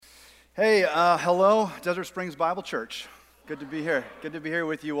Hey, hello, Desert Springs Bible Church. Good to be here. Good to be here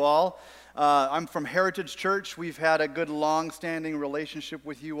with you all. I'm from Heritage Church. We've had a good long-standing relationship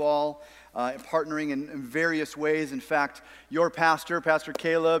with you all, partnering in various ways. In fact, your pastor, Pastor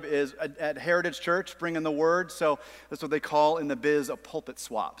Caleb, is at Heritage Church bringing the word. So that's what they call in the biz a pulpit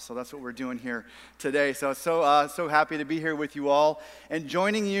swap. So that's what we're doing here today. So happy to be here with you all and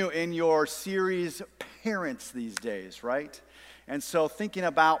joining you in your series, Parents These Days, right? And so thinking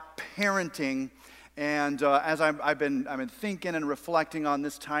about parenting, and as I've been thinking and reflecting on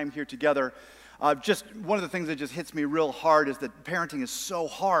this time here together, just one of the things that just hits me real hard is that parenting is so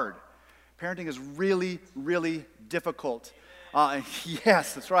hard. Parenting is really, really difficult.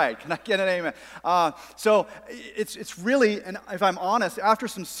 Yes, that's right. Can I get an amen? So it's really, and if I'm honest, after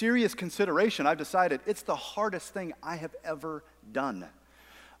some serious consideration, I've decided it's the hardest thing I have ever done.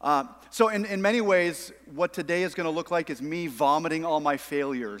 So in many ways, what today is going to look like is me vomiting all my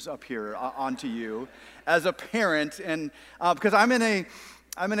failures up here onto you as a parent, and because I'm in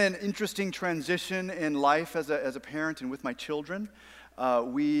an interesting transition in life as a parent and with my children.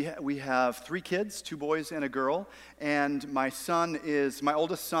 We have 3 kids, 2 boys and a girl, and my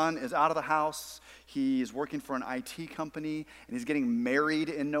oldest son is out of the house. He's working for an IT company, and he's getting married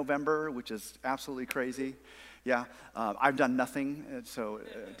in November, which is absolutely crazy. Yeah, I've done nothing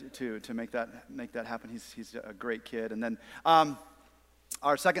to make that happen. He's a great kid. And then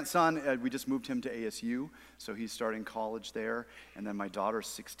our second son, we just moved him to ASU, so he's starting college there. And then my daughter's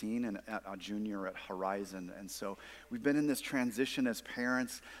 16 and a junior at Horizon. And so we've been in this transition as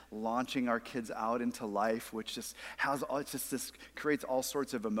parents, launching our kids out into life, which just creates all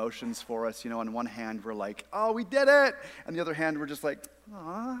sorts of emotions for us. You know, on one hand, we're like, oh, we did it. On the other hand, we're just like,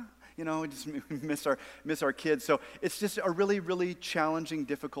 aw. You know, we just miss our kids. So it's just a really, really challenging,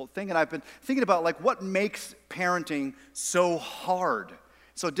 difficult thing. And I've been thinking about what makes parenting so hard,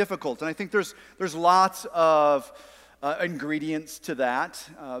 so difficult. And I think there's lots of ingredients to that.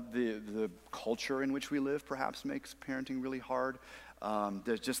 The culture in which we live perhaps makes parenting really hard.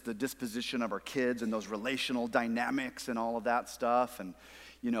 There's just the disposition of our kids and those relational dynamics and all of that stuff. And,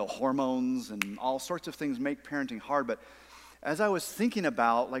 hormones and all sorts of things make parenting hard. But as I was thinking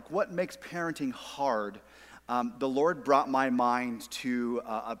about what makes parenting hard, the Lord brought my mind to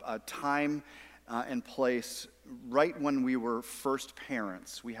a time and place right when we were first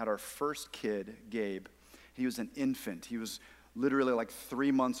parents. We had our first kid, Gabe. He was an infant. He was literally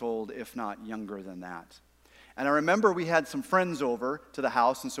 3 months old, if not younger than that. And I remember we had some friends over to the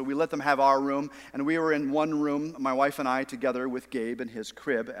house, and so we let them have our room, and we were in one room, my wife and I, together with Gabe in his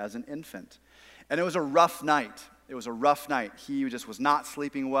crib as an infant. And it was a rough night. It was a rough night. He just was not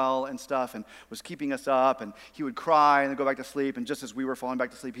sleeping well and stuff and was keeping us up, and he would cry and then go back to sleep, and just as we were falling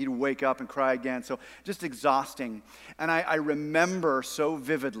back to sleep, he'd wake up and cry again. So just exhausting. And I remember so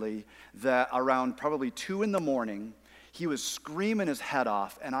vividly that around probably 2 a.m, he was screaming his head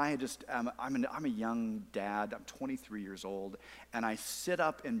off, and I'm a young dad. I'm 23 years old, and I sit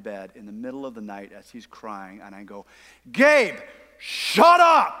up in bed in the middle of the night as he's crying, and I go, "Gabe, shut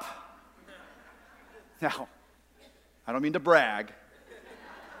up!" Now, I don't mean to brag.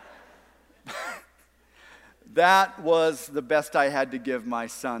 That was the best I had to give my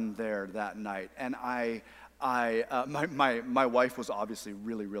son there that night. And my wife was obviously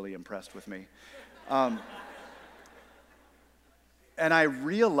really, really impressed with me. And I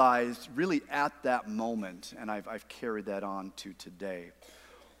realized really at that moment, and I've carried that on to today,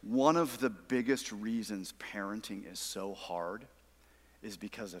 one of the biggest reasons parenting is so hard is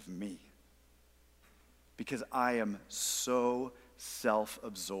because of me. Because I am so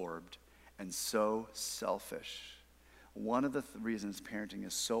self-absorbed and so selfish. One of the reasons parenting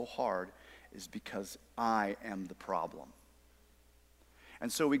is so hard is because I am the problem.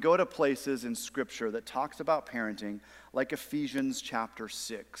 And so we go to places in Scripture that talks about parenting, like Ephesians chapter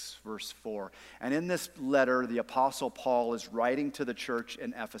 6, verse 4. And in this letter, the Apostle Paul is writing to the church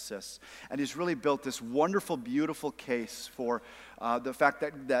in Ephesus. And he's really built this wonderful, beautiful case for the fact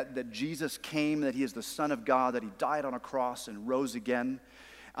that Jesus came, that he is the Son of God, that he died on a cross and rose again.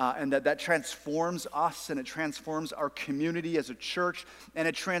 And that transforms us, and it transforms our community as a church, and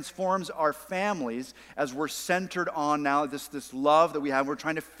it transforms our families as we're centered on now this love that we have. We're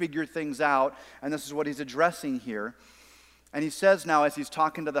trying to figure things out, and this is what he's addressing here. And he says now, as he's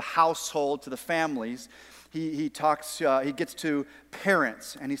talking to the household, to the families, he gets to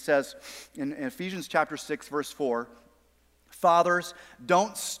parents, and he says in Ephesians chapter 6, verse 4, "Fathers,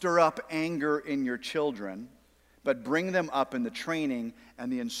 don't stir up anger in your children, but bring them up in the training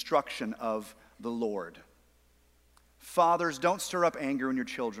and the instruction of the Lord." Fathers, don't stir up anger in your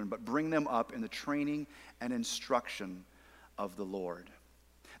children, but bring them up in the training and instruction of the Lord.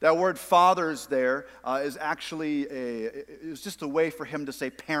 That word fathers there is actually it's just a way for him to say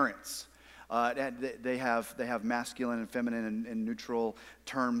parents. They have masculine and feminine and neutral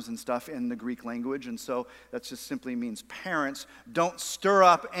terms and stuff in the Greek language, and so that just simply means parents. Don't stir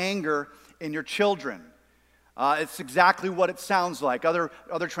up anger in your children. It's exactly what it sounds like.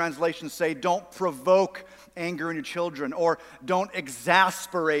 Other translations say, don't provoke anger in your children, or don't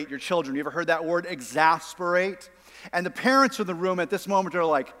exasperate your children. You ever heard that word, exasperate? And the parents in the room at this moment are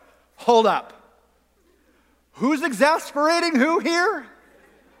like, hold up. Who's exasperating who here?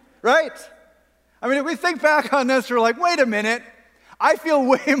 Right? I mean, if we think back on this, we're like, wait a minute. I feel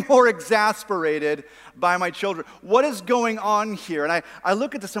way more exasperated by my children. What is going on here? And I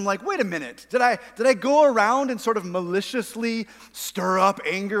look at this, I'm like, wait a minute. Did I go around and sort of maliciously stir up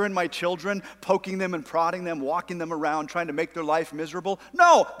anger in my children, poking them and prodding them, walking them around, trying to make their life miserable?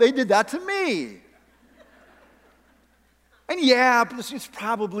 No, they did that to me. And yeah, it's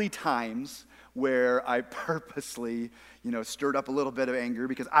probably times where I purposely, stirred up a little bit of anger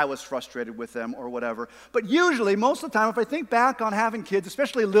because I was frustrated with them or whatever. But usually, most of the time, if I think back on having kids,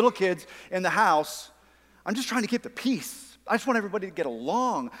 especially little kids in the house, I'm just trying to keep the peace. I just want everybody to get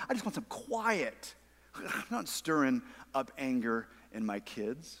along. I just want some quiet. I'm not stirring up anger in my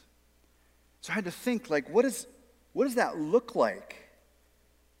kids. So I had to think, what does that look like?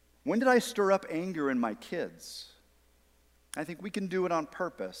 When did I stir up anger in my kids? I think we can do it on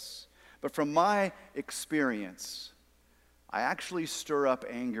purpose. But from my experience, I actually stir up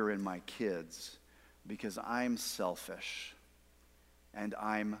anger in my kids because I'm selfish and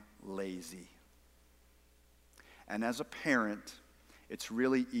I'm lazy. And as a parent, it's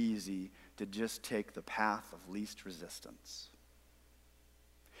really easy to just take the path of least resistance.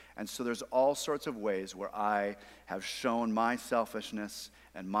 And so there's all sorts of ways where I have shown my selfishness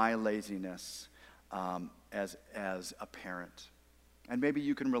and my laziness as a parent. And maybe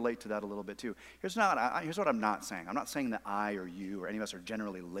you can relate to that a little bit too. Here's what I'm not saying. I'm not saying that I or you or any of us are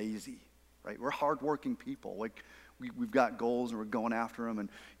generally lazy, right? We're hardworking people. We've got goals and we're going after them, and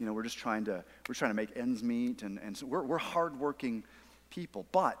we're trying to make ends meet, and so we're hardworking people.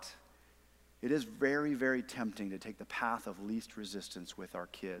 But it is very, very tempting to take the path of least resistance with our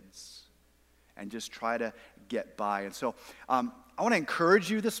kids and just try to get by. And so I want to encourage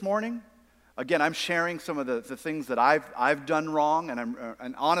you this morning. Again, I'm sharing some of the things that I've done wrong,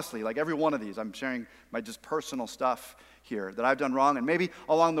 and honestly, like every one of these, I'm sharing my just personal stuff here that I've done wrong, and maybe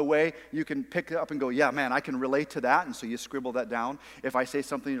along the way, you can pick it up and go, yeah, man, I can relate to that, and so you scribble that down. If I say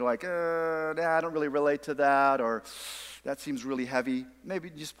something, you're like, I don't really relate to that, or that seems really heavy,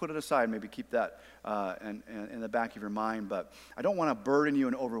 maybe just put it aside, maybe keep that in the back of your mind, but I don't want to burden you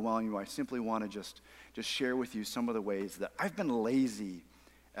and overwhelm you. I simply want to just share with you some of the ways that I've been lazy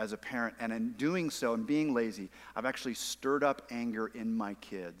as a parent, and in doing so and being lazy, I've actually stirred up anger in my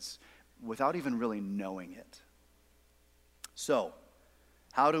kids without even really knowing it. So,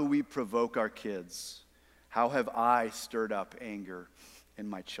 how do we provoke our kids? How have I stirred up anger in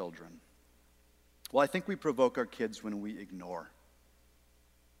my children? Well, I think we provoke our kids when we ignore.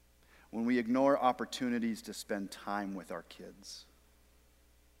 When we ignore opportunities to spend time with our kids.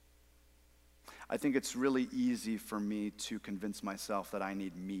 I think it's really easy for me to convince myself that I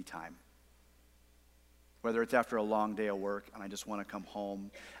need me time. Whether it's after a long day of work and I just want to come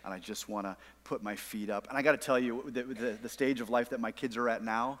home and I just want to put my feet up. And I got to tell you, the stage of life that my kids are at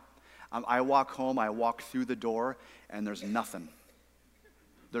now, I walk home, I walk through the door, and there's nothing.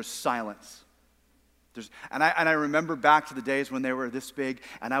 There's silence. And I remember back to the days when they were this big,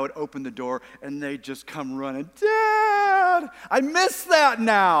 and I would open the door and they'd just come running, Dad, I miss that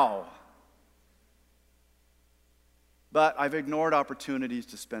now. But I've ignored opportunities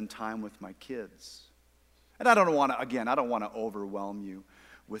to spend time with my kids. And I don't want to overwhelm you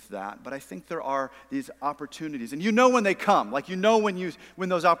with that, but I think there are these opportunities. And when they come, when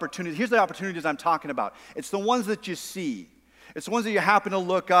those opportunities, here's the opportunities I'm talking about. It's the ones that you see. It's the ones that you happen to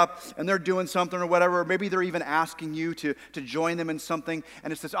look up and they're doing something or whatever, or maybe they're even asking you to join them in something,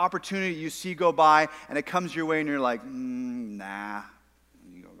 and it's this opportunity you see go by, and it comes your way and you're like, nah.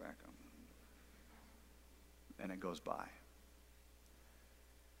 And it goes by.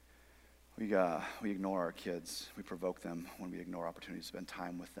 We ignore our kids. We provoke them when we ignore opportunities to spend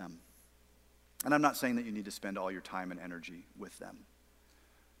time with them. And I'm not saying that you need to spend all your time and energy with them.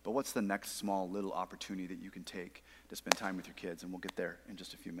 But what's the next small little opportunity that you can take to spend time with your kids? And we'll get there in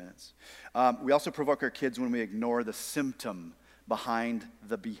just a few minutes. We also provoke our kids when we ignore the symptom behind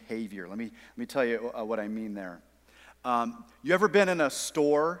the behavior. Let me tell you what I mean there. You ever been in a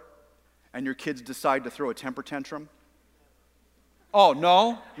store and your kids decide to throw a temper tantrum? Oh,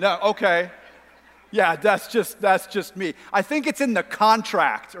 no? No, okay. Yeah, that's just me. I think it's in the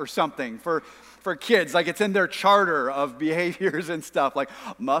contract or something for kids. Like it's in their charter of behaviors and stuff. Like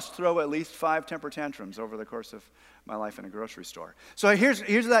must throw at least 5 temper tantrums over the course of my life in a grocery store. So here's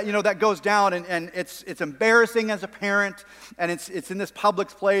that, that goes down, and it's embarrassing as a parent, and it's in this public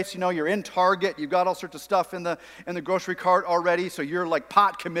place. You're in Target, you've got all sorts of stuff in the grocery cart already, so you're like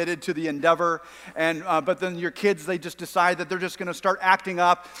pot committed to the endeavor, and but then your kids, they just decide that they're just going to start acting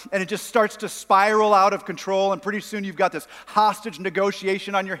up, and it just starts to spiral out of control, and pretty soon you've got this hostage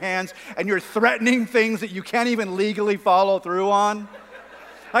negotiation on your hands, and you're threatening things that you can't even legally follow through on.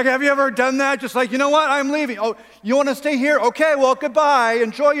 Like, have you ever done that? Just like, you know what? I'm leaving. Oh, you want to stay here? Okay, well, goodbye.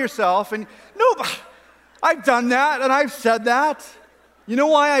 Enjoy yourself. And no, I've done that and I've said that. You know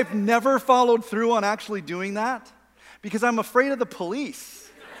why I've never followed through on actually doing that? Because I'm afraid of the police.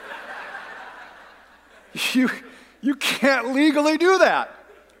 You can't legally do that.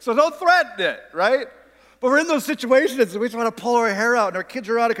 So don't threaten it, right? But we're in those situations and we just want to pull our hair out and our kids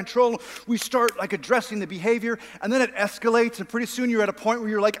are out of control. We start like addressing the behavior and then it escalates and pretty soon you're at a point where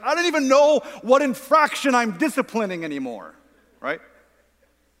you're like, I don't even know what infraction I'm disciplining anymore, right?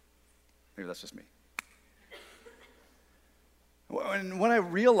 Maybe that's just me. And what I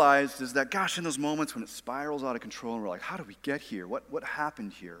realized is that, gosh, in those moments when it spirals out of control and we're like, how did we get here? What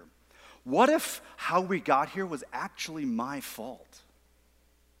happened here? What if how we got here was actually my fault?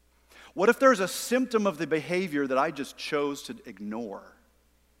 What if there's a symptom of the behavior that I just chose to ignore?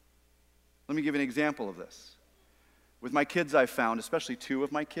 Let me give you an example of this. With my kids, I've found, especially 2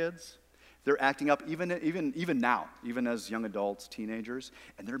 of my kids, they're acting up even now, even as young adults, teenagers,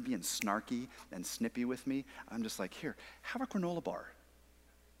 and they're being snarky and snippy with me. I'm just like, here, have a granola bar,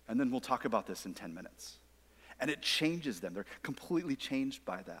 and then we'll talk about this in 10 minutes. And it changes them. They're completely changed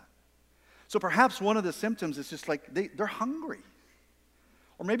by that. So perhaps one of the symptoms is just like they're hungry.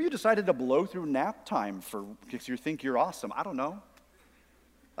 Or maybe you decided to blow through nap time because you think you're awesome. I don't know.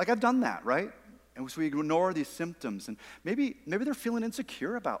 Like I've done that, right? And so we ignore these symptoms. And maybe they're feeling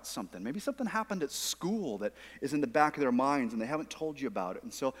insecure about something. Maybe something happened at school that is in the back of their minds and they haven't told you about it.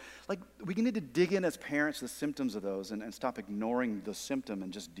 And so like we need to dig in as parents the symptoms of those and stop ignoring the symptom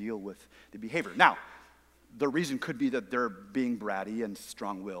and just deal with the behavior. Now, the reason could be that they're being bratty and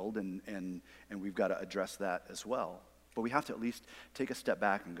strong-willed and we've got to address that as well. But we have to at least take a step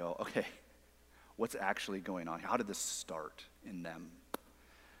back and go, okay, what's actually going on? How did this start in them?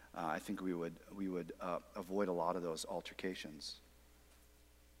 I think we would avoid a lot of those altercations.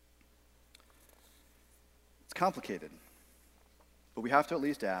 It's complicated, but we have to at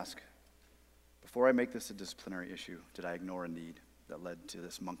least ask, before I make this a disciplinary issue, did I ignore a need that led to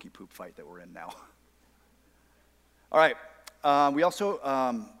this monkey poop fight that we're in now? All right, we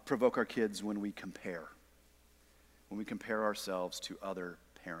also provoke our kids when we compare. When we compare ourselves to other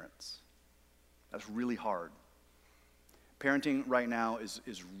parents. That's really hard. Parenting right now is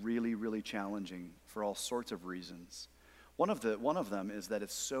really, really challenging for all sorts of reasons. One of them is that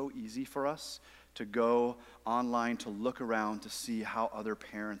it's so easy for us to go online to look around to see how other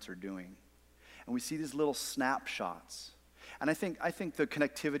parents are doing. And we see these little snapshots. And I think the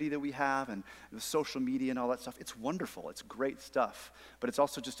connectivity that we have and the social media and all that stuff, it's wonderful. It's great stuff. But it's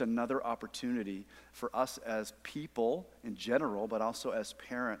also just another opportunity for us as people in general, but also as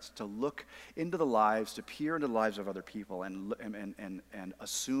parents to look into the lives, to peer into the lives of other people and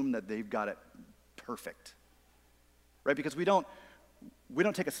assume that they've got it perfect. Right? Because we don't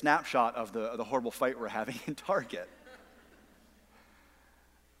take a snapshot of the horrible fight we're having in Target.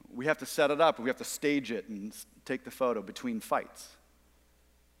 We have to set it up, and we have to stage it and take the photo between fights.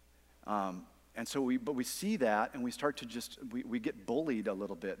 And so we see that, and we start to we get bullied a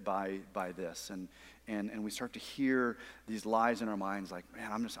little bit by this, and we start to hear these lies in our minds like,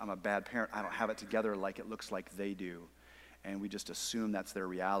 man, I'm a bad parent. I don't have it together like it looks like they do. And we just assume that's their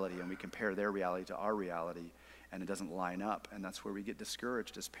reality, and we compare their reality to our reality, and it doesn't line up, and that's where we get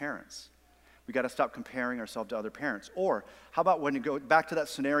discouraged as parents. We got to stop comparing ourselves to other parents. Or how about when you go back to that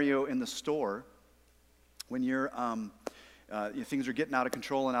scenario in the store, when things are getting out of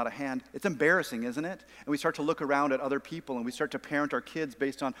control and out of hand, it's embarrassing, isn't it? And we start to look around at other people and we start to parent our kids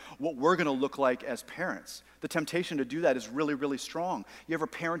based on what we're going to look like as parents. The temptation to do that is really, really strong. You ever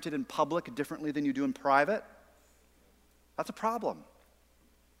parented in public differently than you do in private? That's a problem.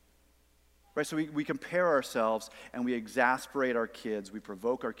 Right, so we compare ourselves and we exasperate our kids. We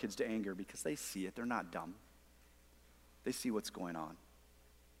provoke our kids to anger because they see it. They're not dumb. They see what's going on.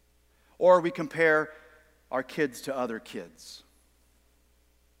 Or we compare our kids to other kids.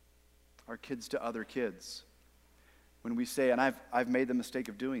 Our kids to other kids. When we say, and I've made the mistake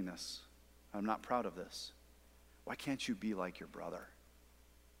of doing this. I'm not proud of this. Why can't you be like your brother?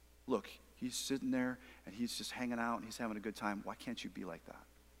 Look, He's sitting there and he's just hanging out and he's having a good time. Why can't you be like that?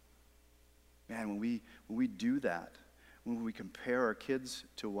 Man, when we do that, when we compare our kids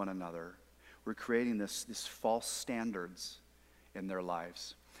to one another, we're creating this false standards in their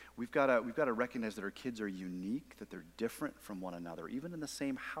lives. We've got to recognize that our kids are unique, that they're different from one another. Even in the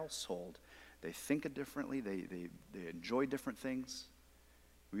same household, they think differently, they enjoy different things.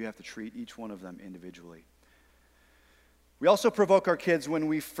 We have to treat each one of them individually. We also provoke our kids when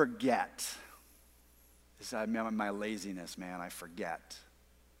we forget. This is my laziness, man. I forget.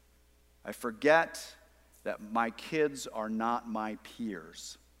 I forget that my kids are not my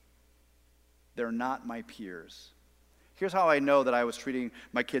peers. They're not my peers. Here's how I know that I was treating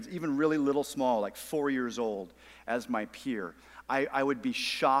my kids, even really little small, like 4 years old, as my peer. I would be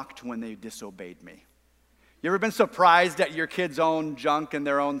shocked when they disobeyed me. You ever been surprised at your kids' own junk and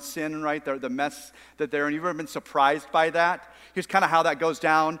their own sin, right? The mess that they're in. You ever been surprised by that? Here's kind of how that goes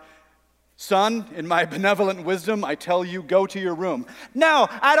down. Son, in my benevolent wisdom, I tell you, go to your room. No,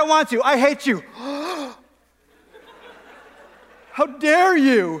 I don't want to. I hate you. How dare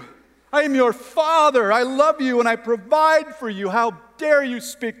you? I am your father. I love you and I provide for you. How dare you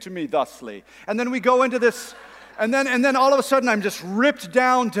speak to me thusly? And then we go into this, and then all of a sudden I'm just ripped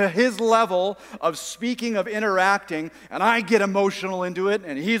down to his level of speaking, of interacting, and I get emotional into it,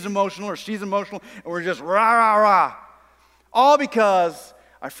 and he's emotional or she's emotional, and we're just rah, rah, rah. All because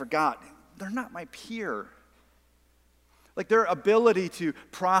I forgot. They're not my peer. Like their ability to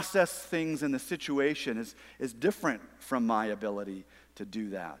process things in the situation is different from my ability to do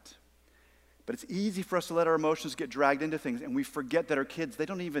that. But it's easy for us to let our emotions get dragged into things, and we forget that our kids, they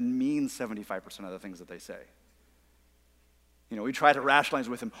don't even mean 75% of the things that they say. You know, we try to rationalize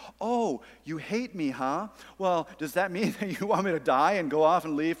with them, oh, you hate me, huh? Well, does that mean that you want me to die and go off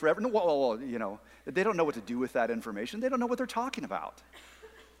and leave forever? No, well, you know, they don't know what to do with that information. They don't know what they're talking about.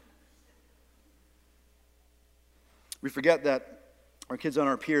 We forget that our kids aren't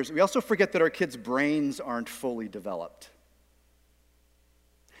our peers. We also forget that our kids' brains aren't fully developed.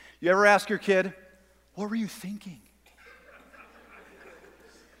 You ever ask your kid, what were you thinking?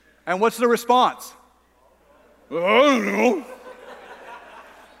 And what's the response? I don't know.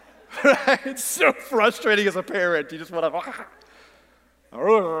 It's so frustrating as a parent. You just want to, I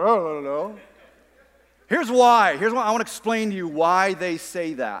don't know. Here's why. I want to explain to you why they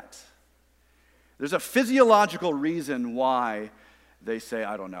say that. There's a physiological reason why they say,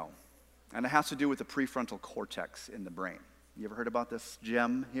 I don't know. And it has to do with the prefrontal cortex in the brain. You ever heard about this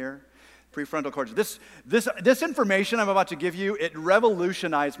gem here? Prefrontal cortex. This information I'm about to give you, it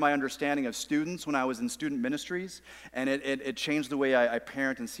revolutionized my understanding of students when I was in student ministries, and it changed the way I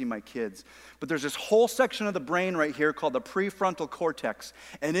parent and see my kids. But there's this whole section of the brain right here called the prefrontal cortex,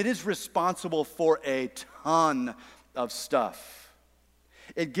 and it is responsible for a ton of stuff.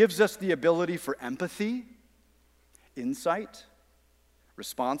 It gives us the ability for empathy, insight,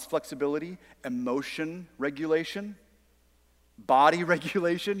 response flexibility, emotion regulation, body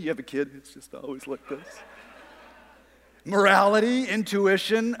regulation. You have a kid, it's just always like this. Morality,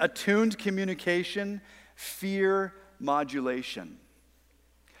 intuition, attuned communication, fear modulation.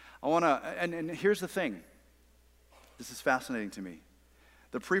 And here's the thing. This is fascinating to me.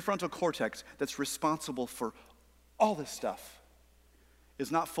 The prefrontal cortex that's responsible for all this stuff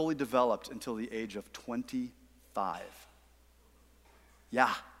is not fully developed until the age of 25.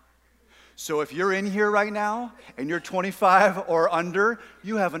 Yeah. So if you're in here right now and you're 25 or under,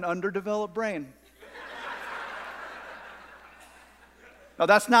 you have an underdeveloped brain. Now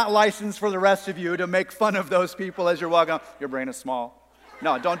that's not licensed for the rest of you to make fun of those people as you're walking up. Your brain is small.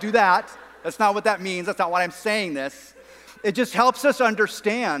 No, don't do that. That's not what that means. That's not why I'm saying this. It just helps us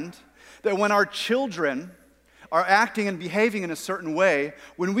understand that when our children are acting and behaving in a certain way,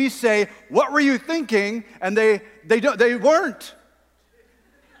 when we say, what were you thinking? And they weren't.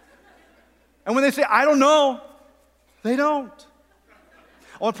 And when they say, I don't know, they don't.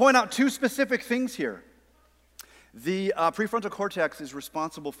 I want to point out two specific things here. The prefrontal cortex is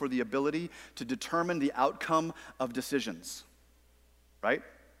responsible for the ability to determine the outcome of decisions, right?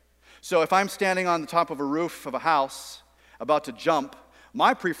 So if I'm standing on the top of a roof of a house about to jump,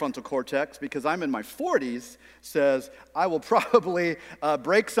 my prefrontal cortex, because I'm in my 40s, says I will probably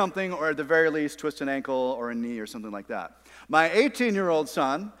break something or at the very least twist an ankle or a knee or something like that. My 18-year-old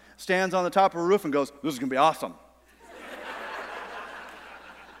son stands on the top of a roof and goes, this is going to be awesome.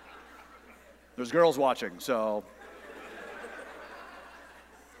 There's girls watching, so.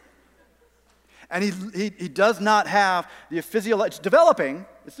 And he does not have the physiological, it's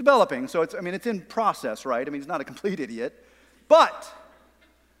developing, so it's in process, right? I mean, he's not a complete idiot, but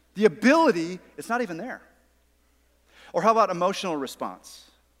the ability, it's not even there. Or how about emotional response?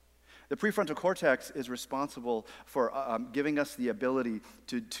 The prefrontal cortex is responsible for giving us the ability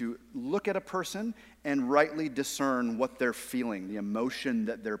to look at a person and rightly discern what they're feeling, the emotion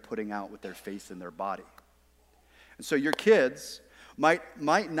that they're putting out with their face and their body. And so your kids might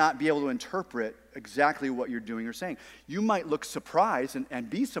not be able to interpret exactly what you're doing or saying. You might look surprised and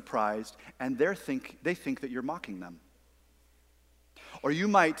be surprised, and they think that you're mocking them. Or you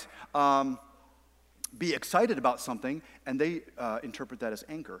might be excited about something, and they interpret that as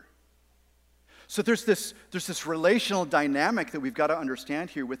anger. So there's this relational dynamic that we've got to understand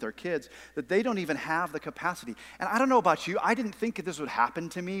here with our kids, that they don't even have the capacity. And I don't know about you, I didn't think that this would happen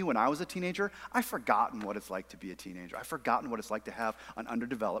to me when I was a teenager. I've forgotten what it's like to be a teenager. I've forgotten what it's like to have an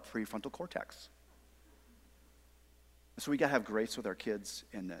underdeveloped prefrontal cortex. So we got to have grace with our kids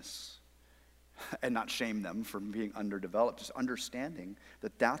in this and not shame them for being underdeveloped, just understanding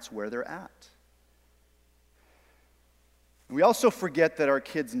that that's where they're at. We also forget that our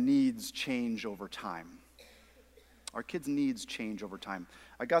kids' needs change over time. Our kids' needs change over time.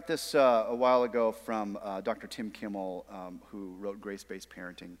 I got this a while ago from Dr. Tim Kimmel, who wrote Grace-Based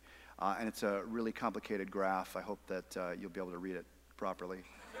Parenting, and it's a really complicated graph. I hope that you'll be able to read it properly.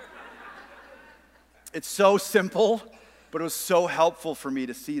 It's so simple, but it was so helpful for me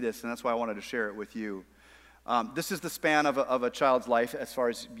to see this, and that's why I wanted to share it with you. This is the span of a child's life as far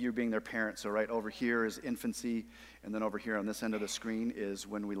as you being their parent. So right over here is infancy, and then over here on this end of the screen is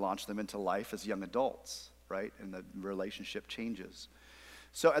when we launch them into life as young adults, right? And the relationship changes.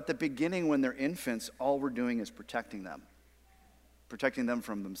 So at the beginning when they're infants, all we're doing is protecting them. Protecting them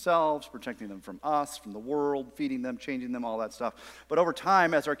from themselves, protecting them from us, from the world, feeding them, changing them, all that stuff. But over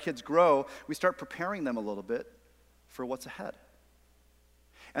time, as our kids grow, we start preparing them a little bit for what's ahead.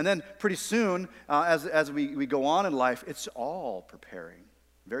 And then pretty soon, as we go on in life, it's all preparing,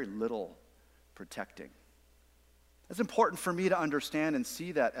 very little protecting. It's important for me to understand and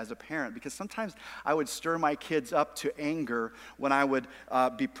see that as a parent, because sometimes I would stir my kids up to anger when I would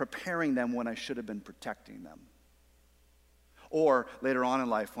be preparing them when I should have been protecting them. Or later on in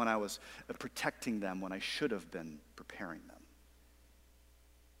life when I was protecting them when I should have been preparing them.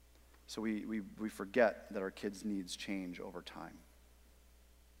 So we forget that our kids' needs change over time.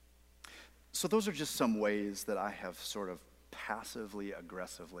 So those are just some ways that I have sort of passively,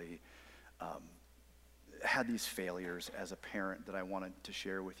 aggressively had these failures as a parent that I wanted to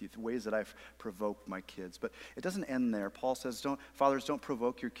share with you, the ways that I've provoked my kids. But it doesn't end there. Paul says, fathers, don't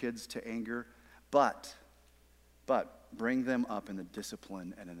provoke your kids to anger, but bring them up in the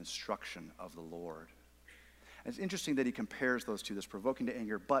discipline and an instruction of the Lord. And it's interesting that he compares those two, this provoking to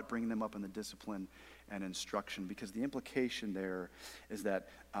anger, but bringing them up in the discipline and instruction, because the implication there is that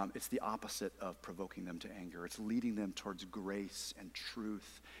it's the opposite of provoking them to anger. It's leading them towards grace and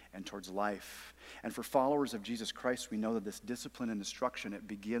truth and towards life. And for followers of Jesus Christ, we know that this discipline and instruction, it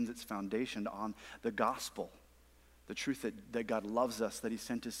begins its foundation on the gospel, the truth that God loves us, that he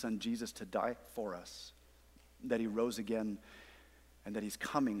sent his son Jesus to die for us, that he rose again, and that he's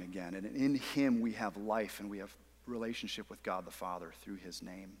coming again. And in him we have life and we have relationship with God the Father through his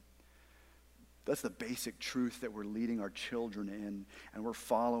name. That's the basic truth that we're leading our children in, and we're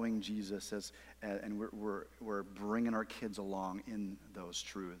following Jesus and we're bringing our kids along in those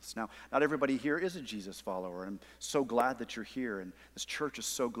truths. Now, not everybody here is a Jesus follower, and I'm so glad that you're here, and this church is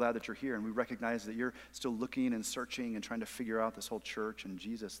so glad that you're here, and we recognize that you're still looking and searching and trying to figure out this whole church and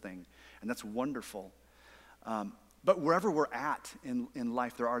Jesus thing, and that's wonderful. But wherever we're at in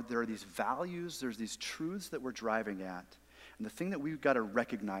life, there are these values, there's these truths that we're driving at. And the thing that we've got to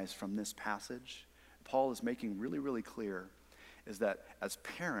recognize from this passage, Paul is making really, really clear, is that as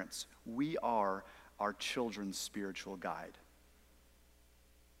parents, we are our children's spiritual guide.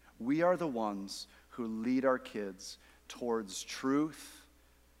 We are the ones who lead our kids towards truth,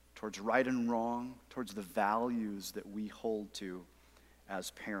 towards right and wrong, towards the values that we hold to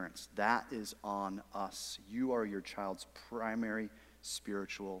as parents. That is on us. You are your child's primary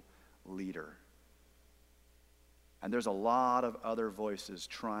spiritual leader. And there's a lot of other voices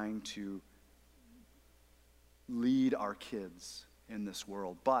trying to lead our kids in this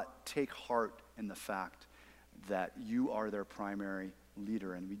world. But take heart in the fact that you are their primary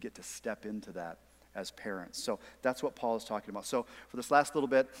leader, and we get to step into that as parents. So that's what Paul is talking about. So for this last little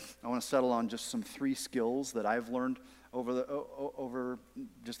bit, I want to settle on just some 3 skills that I've learned over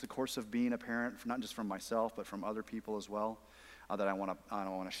just the course of being a parent, not just from myself, but from other people as well, that I want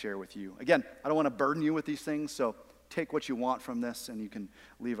to share with you. Again, I don't want to burden you with these things, so take what you want from this, and you can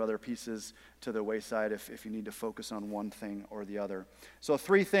leave other pieces to the wayside if you need to focus on one thing or the other. So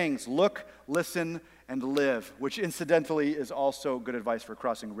 3 things: look, listen, and live, which incidentally is also good advice for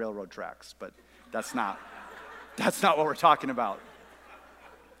crossing railroad tracks, but that's not what we're talking about.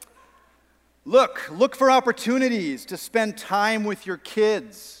 Look for opportunities to spend time with your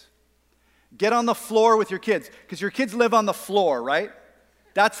kids. Get on the floor with your kids, because your kids live on the floor, right?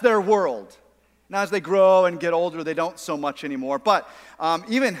 That's their world. Now, as they grow and get older, they don't so much anymore. But I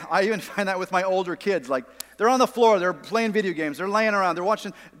even find that with my older kids. Like, they're on the floor, they're playing video games, they're laying around, they're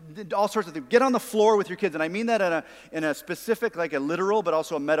watching all sorts of things. Get on the floor with your kids. And I mean that in a specific, like a literal, but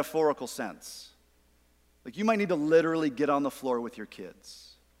also a metaphorical sense. Like, you might need to literally get on the floor with your kids.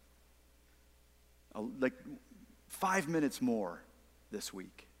 Like 5 minutes more this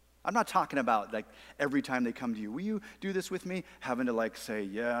week. I'm not talking about like every time they come to you, will you do this with me? Having to like say,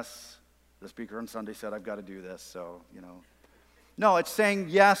 yes, the speaker on Sunday said I've got to do this, so, you know. No, it's saying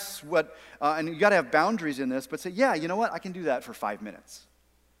yes, and you got to have boundaries in this, but say, yeah, you know what, I can do that for 5 minutes.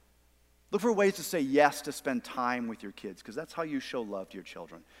 Look for ways to say yes to spend time with your kids, because that's how you show love to your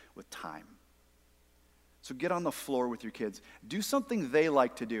children, with time. So get on the floor with your kids. Do something they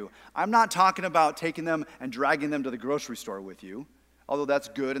like to do. I'm not talking about taking them and dragging them to the grocery store with you, although that's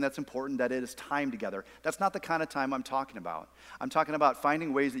good and that's important that it is time together. That's not the kind of time I'm talking about. I'm talking about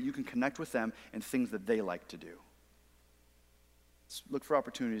finding ways that you can connect with them and things that they like to do. Look for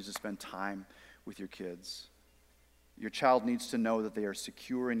opportunities to spend time with your kids. Your child needs to know that they are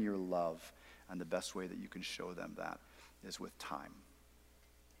secure in your love, and the best way that you can show them that is with time.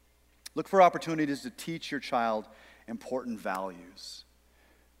 Look for opportunities to teach your child important values.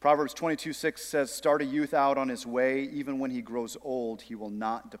 Proverbs 22:6 says, "Start a youth out on his way, even when he grows old, he will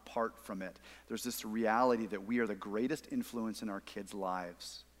not depart from it." There's this reality that we are the greatest influence in our kids'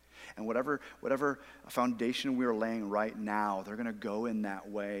 lives. And whatever foundation we are laying right now, they're going to go in that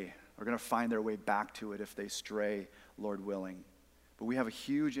way. They're going to find their way back to it if they stray, Lord willing. But we have a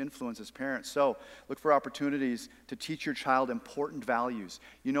huge influence as parents. So look for opportunities to teach your child important values.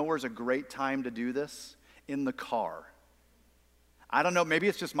 You know where's a great time to do this? In the car. I don't know, maybe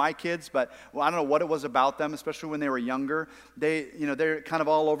it's just my kids, but I don't know what it was about them, especially when they were younger. They're kind of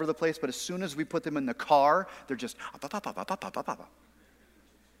all over the place, but as soon as we put them in the car, they're just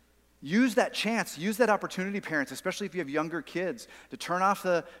use that chance, use that opportunity, parents, especially if you have younger kids, to turn off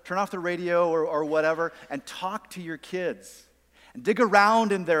the radio or whatever and talk to your kids and dig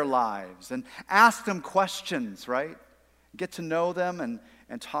around in their lives and ask them questions, right? Get to know them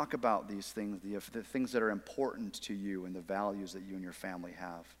and talk about these things, the things that are important to you and the values that you and your family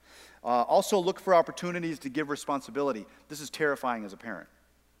have. Also look for opportunities to give responsibility. This is terrifying as a parent,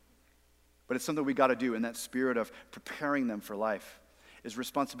 but it's something we got to do in that spirit of preparing them for life. Is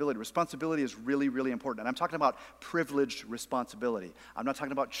responsibility. Responsibility is really, really important. And I'm talking about privileged responsibility. I'm not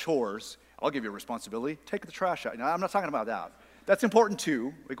talking about chores. I'll give you a responsibility. Take the trash out. No, I'm not talking about that. That's important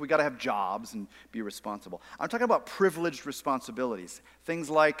too. Like, we got to have jobs and be responsible. I'm talking about privileged responsibilities. Things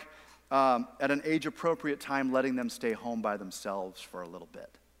like, at an age-appropriate time, letting them stay home by themselves for a little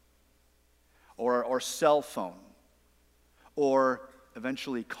bit. Or cell phone. Or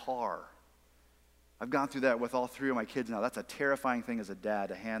eventually car. I've gone through that with all three of my kids now. That's a terrifying thing as a dad,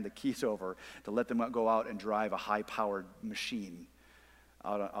 to hand the keys over, to let them go out and drive a high-powered machine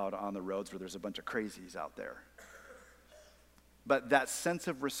out on the roads where there's a bunch of crazies out there. But that sense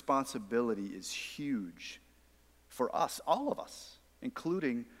of responsibility is huge for us, all of us,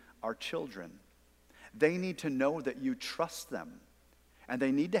 including our children. They need to know that you trust them, and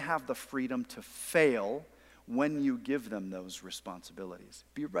they need to have the freedom to fail when you give them those responsibilities.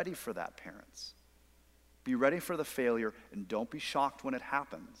 Be ready for that, parents. Be ready for the failure, and don't be shocked when it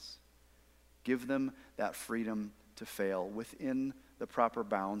happens. Give them that freedom to fail within the proper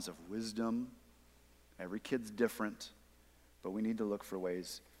bounds of wisdom. Every kid's different, but we need to look for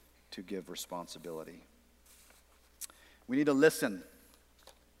ways to give responsibility. We need to listen.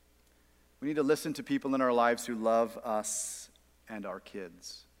 We need to listen to people in our lives who love us and our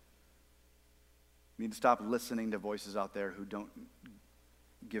kids. We need to stop listening to voices out there who don't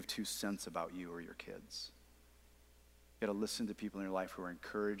give 2 cents about you or your kids. You got to listen to people in your life who are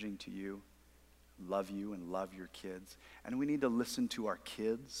encouraging to you, love you and love your kids. And we need to listen to our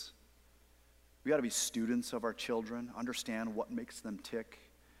kids. We got to be students of our children, understand what makes them tick,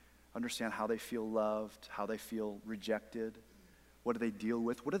 understand how they feel loved, how they feel rejected, what do they deal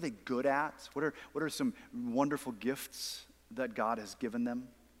with, what are they good at, what are some wonderful gifts that God has given them.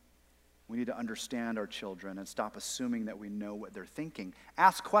 We need to understand our children and stop assuming that we know what they're thinking.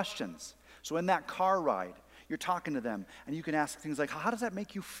 Ask questions. So in that car ride, you're talking to them, and you can ask things like, how does that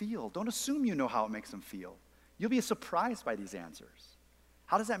make you feel? Don't assume you know how it makes them feel. You'll be surprised by these answers.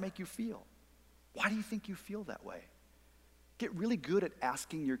 How does that make you feel? Why do you think you feel that way? Get really good at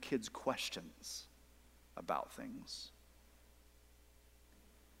asking your kids questions about things.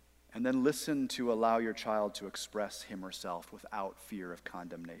 And then listen to allow your child to express him or herself without fear of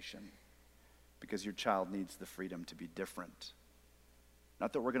condemnation. because your child needs the freedom to be different.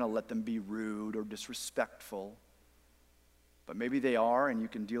 Not that we're going to let them be rude or disrespectful, but maybe they are, and you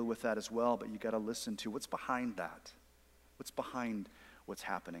can deal with that as well, but you got to listen to what's behind that. What's behind what's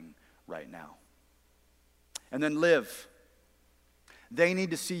happening right now? And then live. They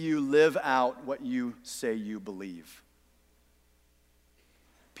need to see you live out what you say you believe.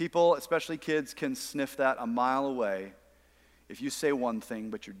 People, especially kids, can sniff that a mile away if you say one thing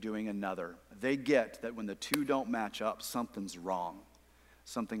but you're doing another. They get that when the two don't match up, something's wrong.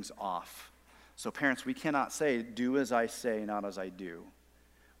 Something's off. So parents, we cannot say, do as I say, not as I do.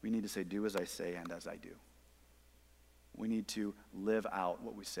 We need to say, do as I say and as I do. We need to live out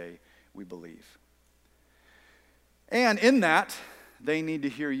what we say we believe. And in that, they need to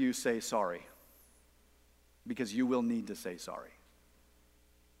hear you say sorry, because you will need to say sorry.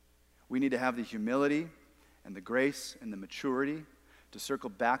 We need to have the humility and the grace and the maturity to circle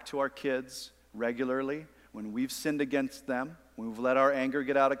back to our kids regularly when we've sinned against them, when we've let our anger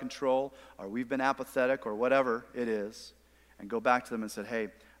get out of control, or we've been apathetic, or whatever it is, and go back to them and say, hey,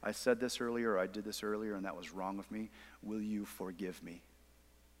 I said this earlier, or I did this earlier, and that was wrong with me. Will you forgive me?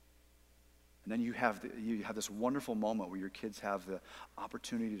 And then you have this wonderful moment where your kids have the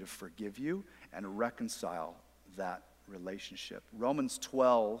opportunity to forgive you and reconcile that relationship. Romans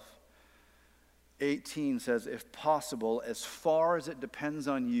 12:18 says, if possible, as far as it depends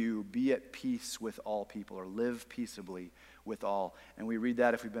on you, be at peace with all people, or live peaceably with all. And we read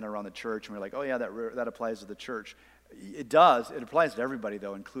that if we've been around the church, and we're like, oh yeah, that applies to the church. It does. It applies to everybody,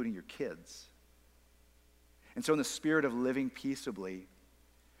 though, including your kids. And so in the spirit of living peaceably,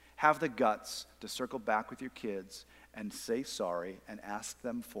 have the guts to circle back with your kids and say sorry and ask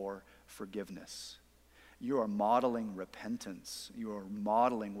them for forgiveness. You are modeling repentance. You are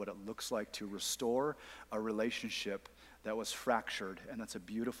modeling what it looks like to restore a relationship that was fractured, and that's a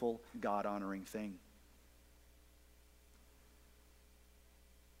beautiful, God-honoring thing.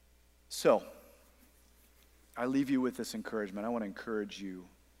 So, I leave you with this encouragement. I want to encourage you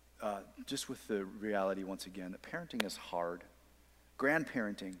just with the reality, once again, that parenting is hard.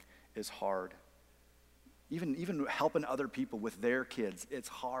 Grandparenting is hard. Even helping other people with their kids, it's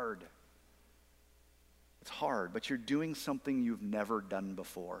hard. It's hard, but you're doing something you've never done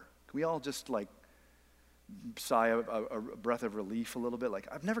before. Can we all just sigh a breath of relief a little bit? Like,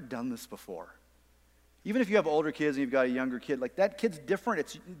 I've never done this before. Even if you have older kids and you've got a younger kid, that kid's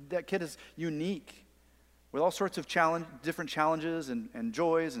different. That kid is unique with all sorts of different challenges and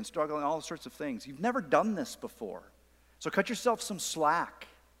joys and struggle and all sorts of things. You've never done this before. So cut yourself some slack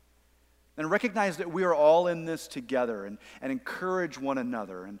and recognize that we are all in this together, and encourage one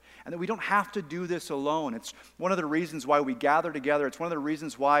another, and that we don't have to do this alone. It's one of the reasons why we gather together. It's one of the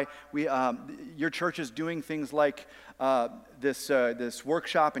reasons why your church is doing things like this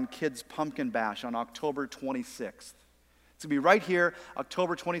workshop and kids pumpkin bash on October 26th. It's going to be right here,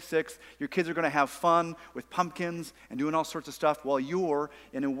 October 26th. Your kids are going to have fun with pumpkins and doing all sorts of stuff while you're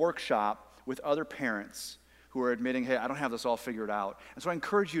in a workshop with other parents who are admitting, hey, I don't have this all figured out. And so I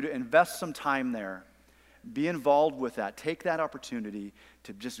encourage you to invest some time there. Be involved with that. Take that opportunity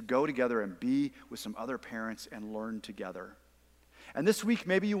to just go together and be with some other parents and learn together. And this week,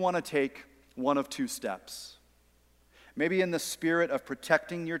 maybe you want to take one of two steps. Maybe in the spirit of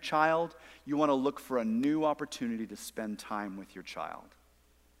protecting your child, you want to look for a new opportunity to spend time with your child.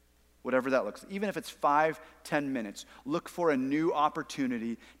 Whatever that looks like. Even if it's 5-10 minutes, look for a new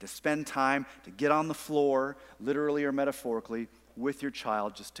opportunity to spend time, to get on the floor, literally or metaphorically, with your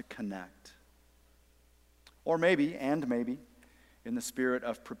child just to connect. Or maybe, in the spirit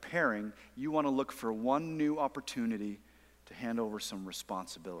of preparing, you want to look for one new opportunity to hand over some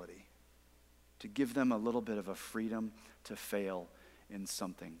responsibility, to give them a little bit of a freedom to fail in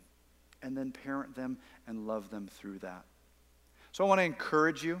something, and then parent them and love them through that. So I want to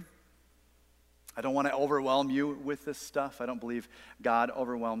encourage you. I don't want to overwhelm you with this stuff. I don't believe God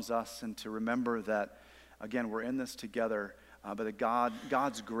overwhelms us. And to remember that, again, we're in this together, but that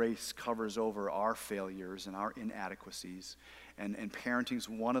God's grace covers over our failures and our inadequacies. And parenting is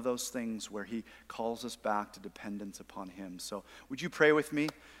one of those things where he calls us back to dependence upon him. So would you pray with me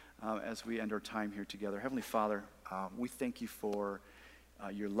as we end our time here together? Heavenly Father, we thank you for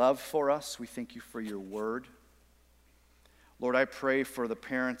your love for us. We thank you for your word. Lord, I pray for the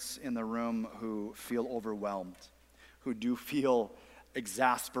parents in the room who feel overwhelmed, who do feel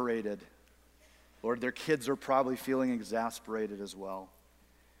exasperated. Lord, their kids are probably feeling exasperated as well.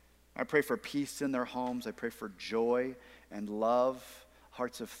 I pray for peace in their homes. I pray for joy and love,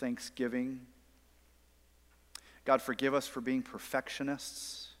 hearts of thanksgiving. God, forgive us for being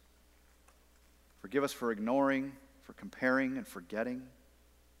perfectionists. Forgive us for ignoring, for comparing and forgetting.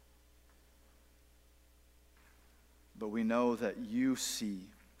 But we know that you see,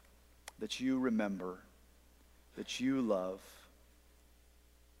 that you remember, that you love,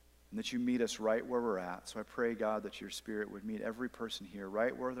 and that you meet us right where we're at. So I pray, God, that your Spirit would meet every person here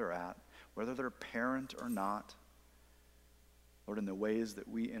right where they're at, whether they're a parent or not. Lord, in the ways that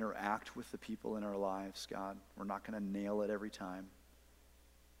we interact with the people in our lives, God, we're not going to nail it every time.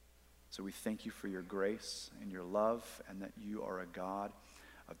 So we thank you for your grace and your love, and that you are a God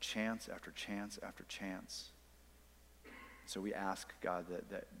of chance after chance after chance. So we ask, God,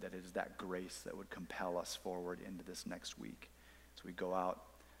 that it is that grace that would compel us forward into this next week. So we go out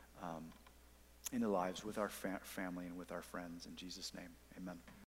into lives with our family and with our friends. In Jesus' name, amen.